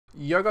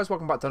Yo guys,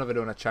 welcome back to another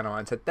video on the channel,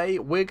 and today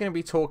we're going to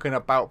be talking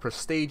about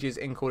prestiges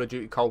in Call of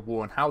Duty Cold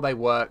War and how they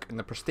work and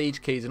the prestige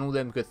keys and all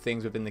them good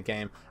things within the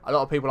game. A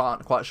lot of people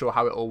aren't quite sure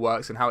how it all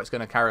works and how it's going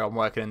to carry on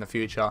working in the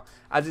future,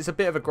 as it's a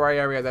bit of a grey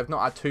area. They've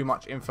not had too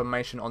much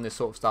information on this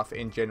sort of stuff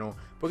in general.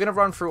 We're going to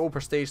run through all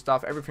prestige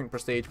stuff, everything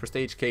prestige,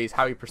 prestige keys,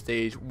 how you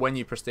prestige, when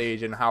you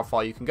prestige and how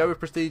far you can go with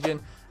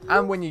prestiging,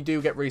 and when you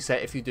do get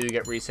reset, if you do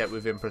get reset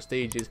within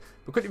prestiges.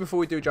 But quickly before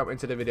we do jump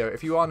into the video,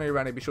 if you are new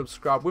around here, be sure to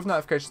subscribe with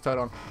notifications turned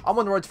on. I'm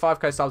on the road to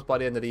 5k subs by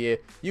the end of the year.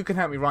 You can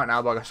help me right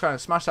now by trying to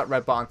smash that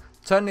red button,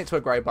 turn it to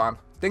a grey button,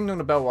 ding dong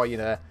the bell while you're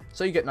there,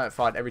 so you get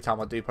notified every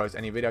time I do post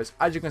any videos.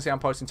 As you can see, I'm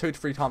posting 2 to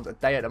 3 times a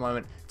day at the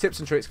moment. Tips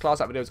and tricks,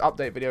 class up videos,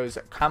 update videos,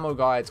 camo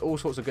guides, all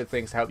sorts of good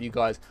things to help you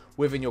guys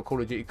within your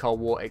Call of Duty Cold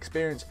War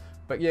experience.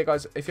 But yeah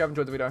guys, if you have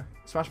enjoyed the video,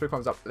 smash a big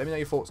thumbs up. Let me know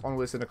your thoughts on all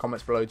this in the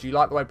comments below. Do you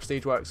like the way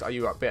prestige works? Are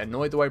you a bit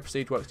annoyed the way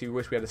prestige works? Do you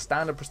wish we had a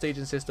standard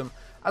prestiging system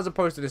as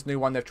opposed to this new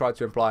one they've tried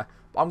to imply?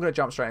 But I'm going to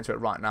jump straight into it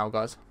right now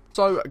guys.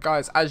 So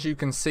guys, as you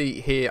can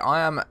see here,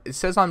 it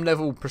says I'm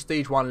level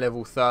prestige 1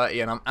 level 30,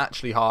 and I'm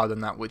actually higher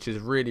than that, which is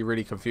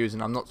really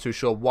confusing. I'm not too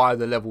sure why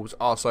the levels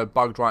are so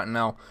bugged right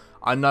now.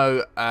 I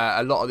know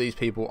a lot of these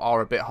people are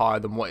a bit higher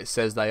than what it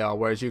says they are,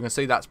 whereas you can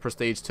see that's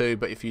prestige 2,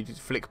 but if you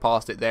flick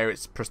past it there,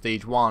 it's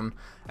prestige 1,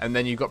 and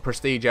then you've got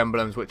prestige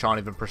emblems which aren't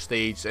even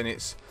prestige,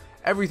 and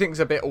everything's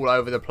a bit all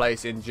over the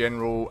place in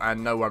general,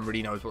 and no one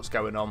really knows what's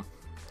going on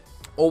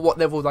or what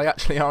level they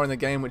actually are in the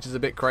game, which is a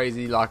bit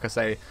crazy. Like I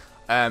say,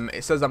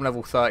 it says I'm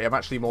level 30. I'm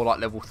actually more like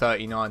level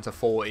 39 to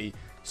 40.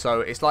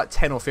 So it's like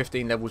 10 or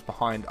 15 levels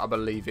behind, I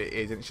believe it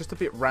is. And it's just a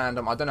bit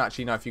random. I don't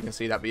actually know if you can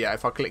see that. But yeah,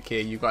 if I click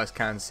here, you guys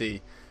can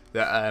see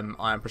that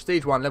I am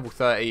prestige 1 level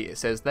 30. It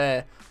says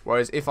there.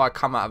 Whereas if I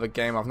come out of a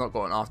game, I've not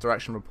got an after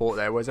action report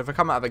there. Whereas if I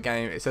come out of a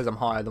game, it says I'm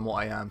higher than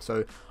what I am.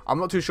 So I'm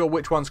not too sure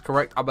which one's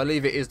correct. I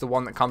believe it is the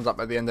one that comes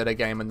up at the end of the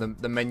game. And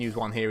the menus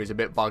one here is a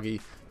bit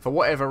buggy. For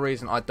whatever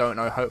reason, I don't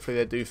know. Hopefully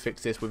they do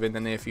fix this within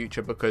the near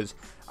future, because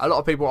a lot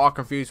of people are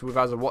confused with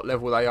as of what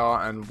level they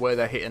are and where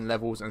they're hitting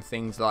levels and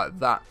things like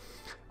that.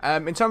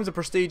 In terms of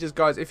prestiges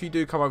guys, if you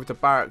do come over to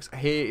barracks,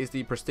 here is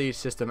the prestige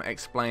system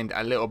explained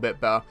a little bit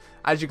better.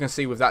 As you can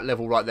see with that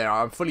level right there,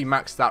 I'm fully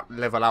maxed that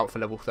level out for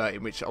level 30,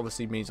 which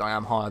obviously means I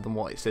am higher than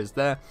what it says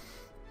there.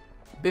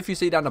 But if you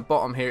see down the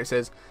bottom here, it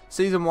says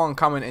Season 1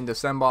 coming in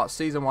December.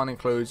 Season 1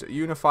 includes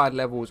unified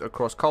levels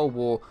across Cold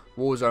War,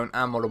 Warzone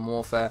and Modern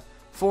Warfare.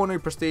 4 new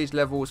prestige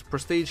levels,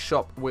 prestige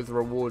shop with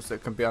rewards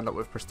that can be unlocked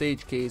with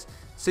prestige keys,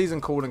 season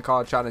calling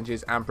card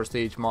challenges, and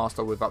prestige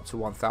master with up to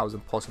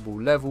 1000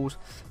 possible levels.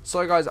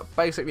 So guys,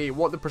 basically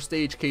what the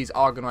prestige keys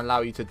are going to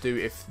allow you to do,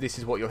 if this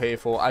is what you're here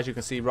for, as you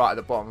can see right at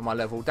the bottom of my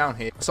level down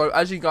here. So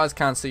as you guys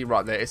can see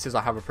right there, it says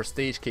I have a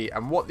prestige key,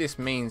 and what this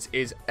means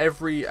is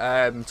every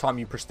time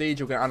you prestige,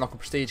 you're going to unlock a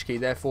prestige key.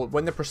 Therefore,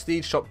 when the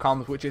prestige shop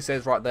comes, which it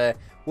says right there,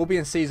 will be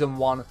in season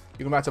 1, you're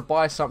going to be able to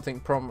buy something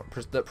from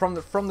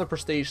the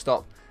prestige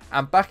shop.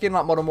 And back in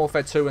like Modern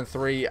Warfare 2 and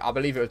 3, I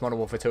believe it was Modern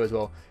Warfare 2 as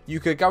well, you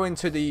could go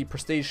into the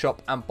prestige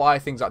shop and buy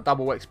things like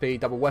double XP,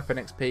 double weapon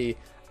XP,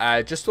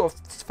 just sort of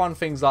fun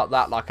things like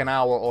that, like an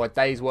hour or a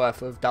day's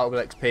worth of double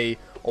XP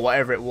or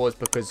whatever it was,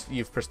 because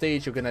you've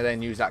prestige, you're going to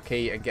then use that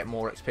key and get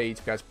more XP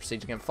to be able to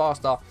prestige again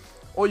faster.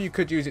 Or you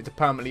could use it to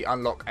permanently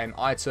unlock an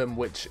item,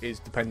 which is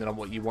dependent on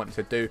what you want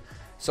to do.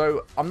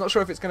 So I'm not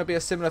sure if it's going to be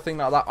a similar thing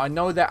like that. I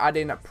know they're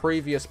adding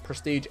previous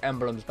prestige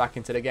emblems back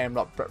into the game,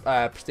 like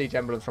prestige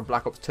emblems from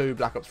Black Ops 2,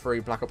 Black Ops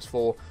 3, Black Ops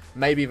 4,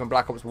 maybe even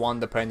Black Ops 1,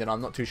 depending.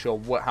 I'm not too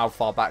sure how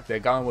far back they're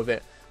going with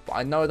it. But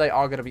I know they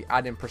are going to be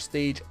adding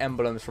prestige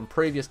emblems from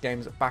previous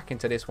games back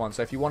into this one.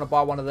 So if you want to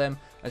buy one of them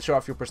and show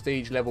off your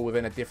prestige level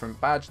within a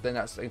different badge, then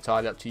that's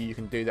entirely up to you. You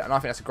can do that. And I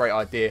think that's a great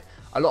idea.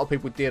 A lot of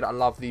people did. I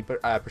love the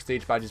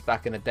prestige badges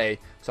back in the day.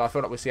 So I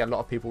feel like we see a lot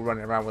of people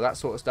running around with that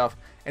sort of stuff.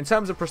 In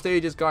terms of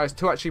prestiges, guys,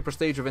 to actually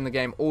prestige within the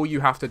game, all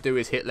you have to do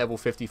is hit level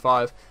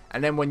 55.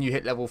 And then when you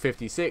hit level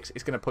 56,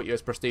 it's going to put you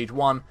as prestige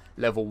 1,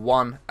 level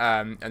 1.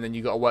 And then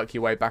you got to work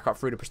your way back up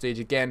through the prestige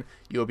again.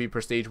 You'll be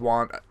prestige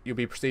 1. You'll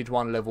be prestige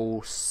 1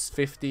 level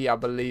 50, I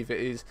believe it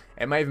is.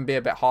 It may even be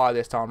a bit higher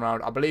this time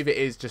around. I believe it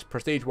is just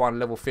prestige 1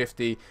 level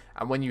 50,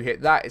 and when you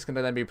hit that, it's going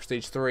to then be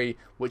prestige 3,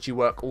 which you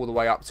work all the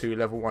way up to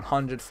level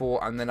 100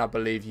 for, and then I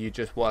believe you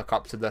just work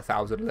up to the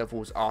 1000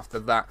 levels after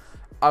that.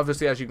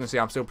 Obviously, as you can see,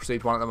 I'm still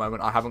prestige 1 at the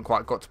moment. I haven't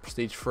quite got to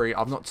prestige 3.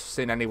 I've not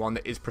seen anyone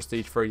that is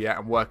prestige 3 yet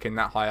and working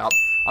that high up.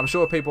 I'm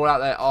sure people out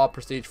there are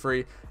prestige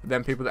 3,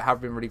 then people that have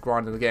been really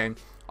grinding the game.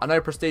 I know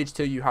prestige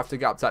 2, you have to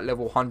get up to that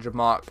level 100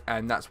 mark,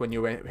 and that's when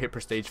you hit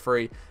prestige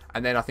 3.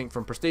 And then I think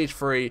from prestige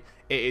 3,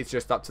 it is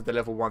just up to the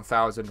level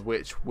 1000,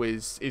 which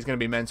is going to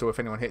be mental if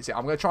anyone hits it.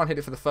 I'm going to try and hit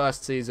it for the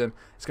first season.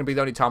 It's going to be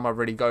the only time I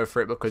really go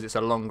for it, because it's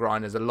a long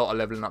grind. There's a lot of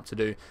leveling up to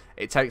do.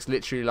 It takes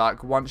literally,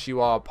 like, once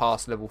you are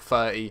past level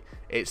 30,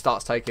 it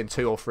starts taking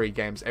 2 or 3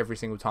 games every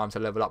single time to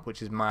level up,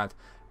 which is mad.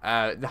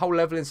 The whole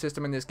leveling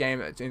system in this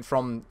game,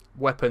 from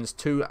weapons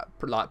to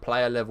like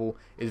player level,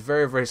 is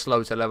very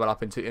slow to level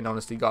up into, in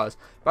honesty guys.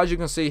 But as you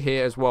can see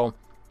here as well,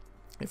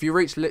 if you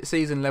reach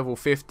season level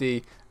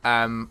 50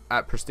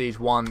 at prestige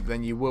 1,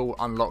 then you will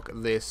unlock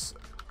this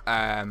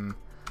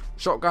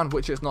Shotgun,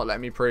 which it's not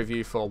letting me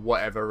preview for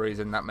whatever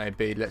reason that may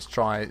be. Let's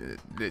try.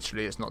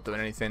 Literally, it's not doing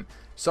anything.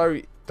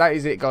 So that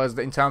is it, guys,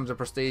 in terms of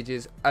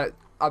prestiges.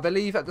 I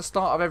believe at the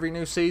start of every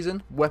new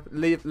season,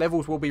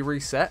 levels will be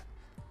reset,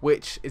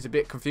 which is a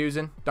bit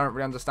confusing. Don't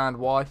really understand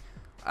why.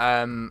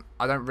 I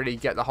don't really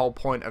get the whole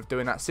point of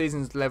doing that.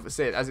 Seasons level,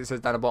 as it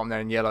says down the bottom there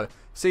in yellow,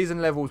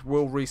 season levels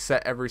will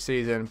reset every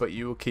season, but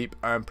you will keep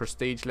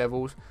prestige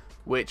levels,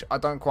 which I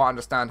don't quite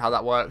understand how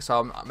that works.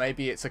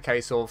 Maybe it's a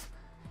case of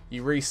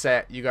you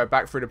reset, you go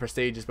back through the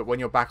prestiges, but when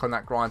you're back on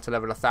that grind to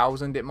level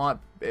 1000, it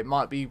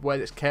might be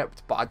where it's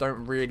kept, but I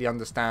don't really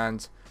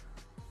understand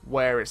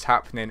where it's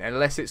happening,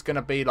 unless it's going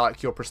to be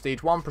like your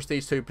prestige 1,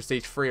 prestige 2,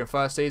 prestige 3 in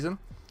first season.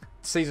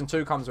 Season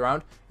 2 comes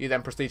around, you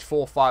then prestige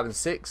 4, 5 and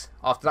 6.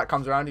 After that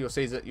comes around, you'll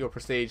see that your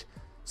prestige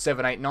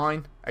 7, 8,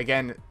 9,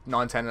 again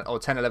 9, 10 or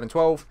 10, 11,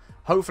 12.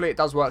 Hopefully it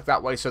does work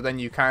that way, so then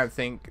you can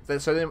think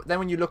that, so then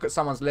when you look at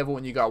someone's level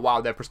and you go, wow,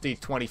 they're prestige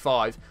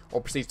 25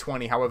 or prestige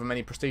 20, however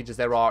many prestiges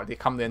there are, they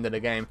come to the end of the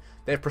game,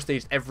 they've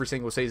prestiged every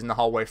single season the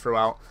whole way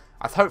throughout.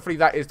 Hopefully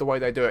that is the way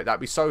they do it.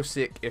 That'd be so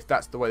sick if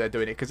that's the way they're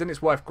doing it, because then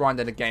it's worth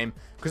grinding a game.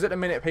 Because at the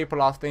minute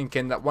people are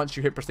thinking that once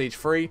you hit prestige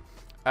 3,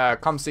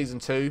 come season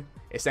 2,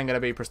 it's then going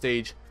to be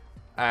prestige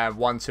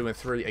 1, 2 and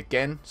 3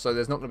 again, so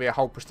there's not going to be a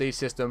whole prestige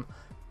system.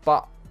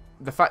 But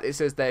the fact that it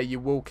says there you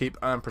will keep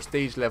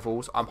prestige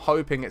levels, I'm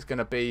hoping it's going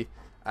to be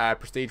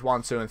prestige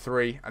 1, 2 and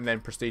 3, and then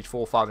prestige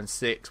 4, 5 and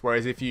 6.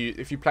 Whereas if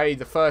you play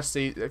the first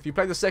season, if you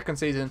play the second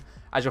season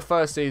as your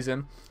first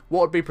season,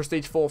 what would be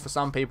prestige 4 for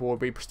some people would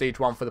be prestige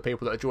 1 for the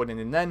people that are joining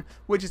in then,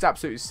 which is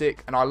absolutely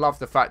sick. And I love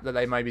the fact that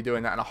they may be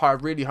doing that, and I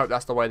really hope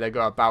that's the way they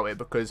go about it,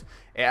 because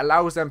it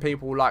allows them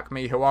people like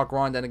me who are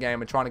grinding the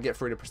game and trying to get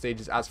through the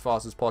prestiges as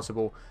fast as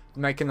possible,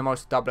 making the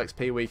most of double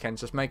XP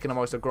weekends, just making the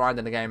most of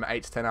grinding the game at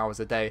 8 to 10 hours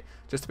a day,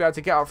 just to be able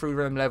to get up through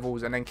them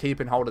levels and then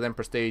keeping hold of them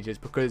prestiges.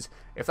 Because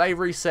if they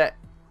reset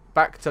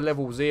back to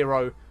level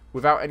 0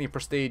 without any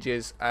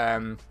prestiges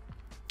at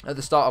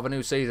the start of a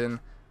new season,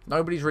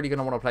 nobody's really going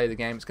to want to play the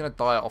game. It's going to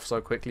die off so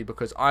quickly,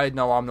 because I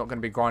know I'm not going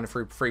to be grinding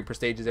through 3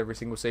 prestiges every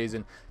single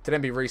season to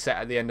then be reset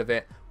at the end of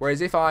it. Whereas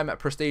if I'm at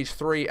prestige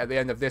 3 at the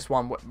end of this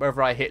one,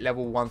 whether I hit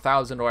level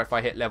 1000 or if I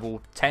hit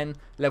level 10,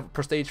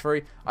 prestige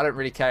 3, I don't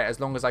really care,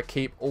 as long as I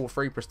keep all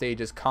 3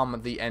 prestiges come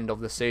the end of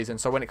the season.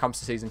 So when it comes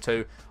to season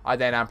 2, I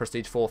then am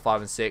prestige 4,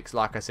 5 and 6.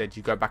 Like I said,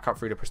 you go back up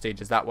through the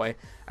prestiges that way,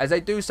 as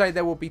they do say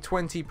there will be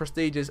 20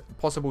 prestiges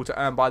possible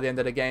to earn by the end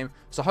of the game.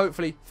 So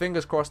hopefully,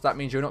 fingers crossed, that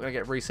means you're not going to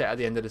get reset at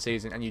the end of the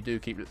season, and you do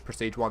keep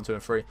prestige 1, 2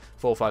 and 3,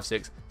 4, 5,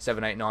 6,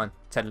 7, 8, 9,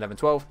 10, 11,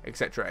 12,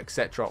 etc,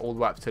 etc, all the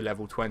way up to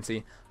level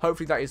 20.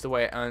 Hopefully that is the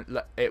way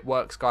it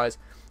works, guys.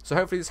 So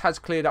hopefully this has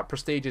cleared up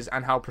prestiges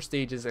and how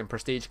prestiges and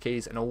prestige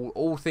keys and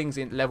all things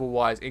in level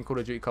wise in Call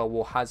of Duty Cold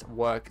War has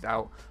worked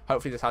out.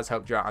 Hopefully this has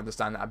helped you out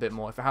understand that a bit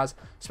more. If it has,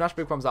 smash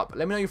big thumbs up.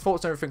 Let me know your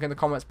thoughts and everything in the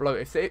comments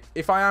below.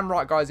 If I am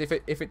right, guys, if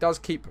it does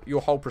keep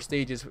your whole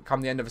prestiges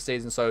come the end of the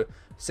season, so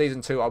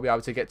season 2 I'll be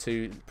able to get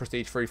to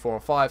prestige 3, 4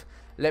 and 5,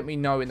 let me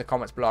know in the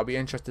comments below. I'll be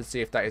interested to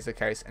see if that is the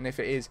case, and if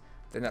it is,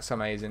 then that's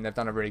amazing. They've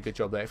done a really good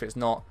job there. If it's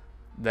not,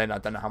 then I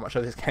don't know how much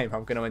of this game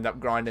I'm going to end up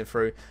grinding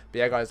through. But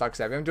yeah, guys, like I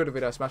said, if you enjoyed the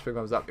video, smash big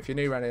thumbs up. If you're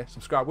new around here,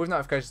 subscribe with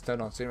notifications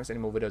turned on so you don't miss any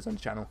more videos on the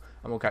channel,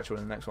 and we'll catch you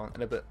in the next one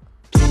in a bit.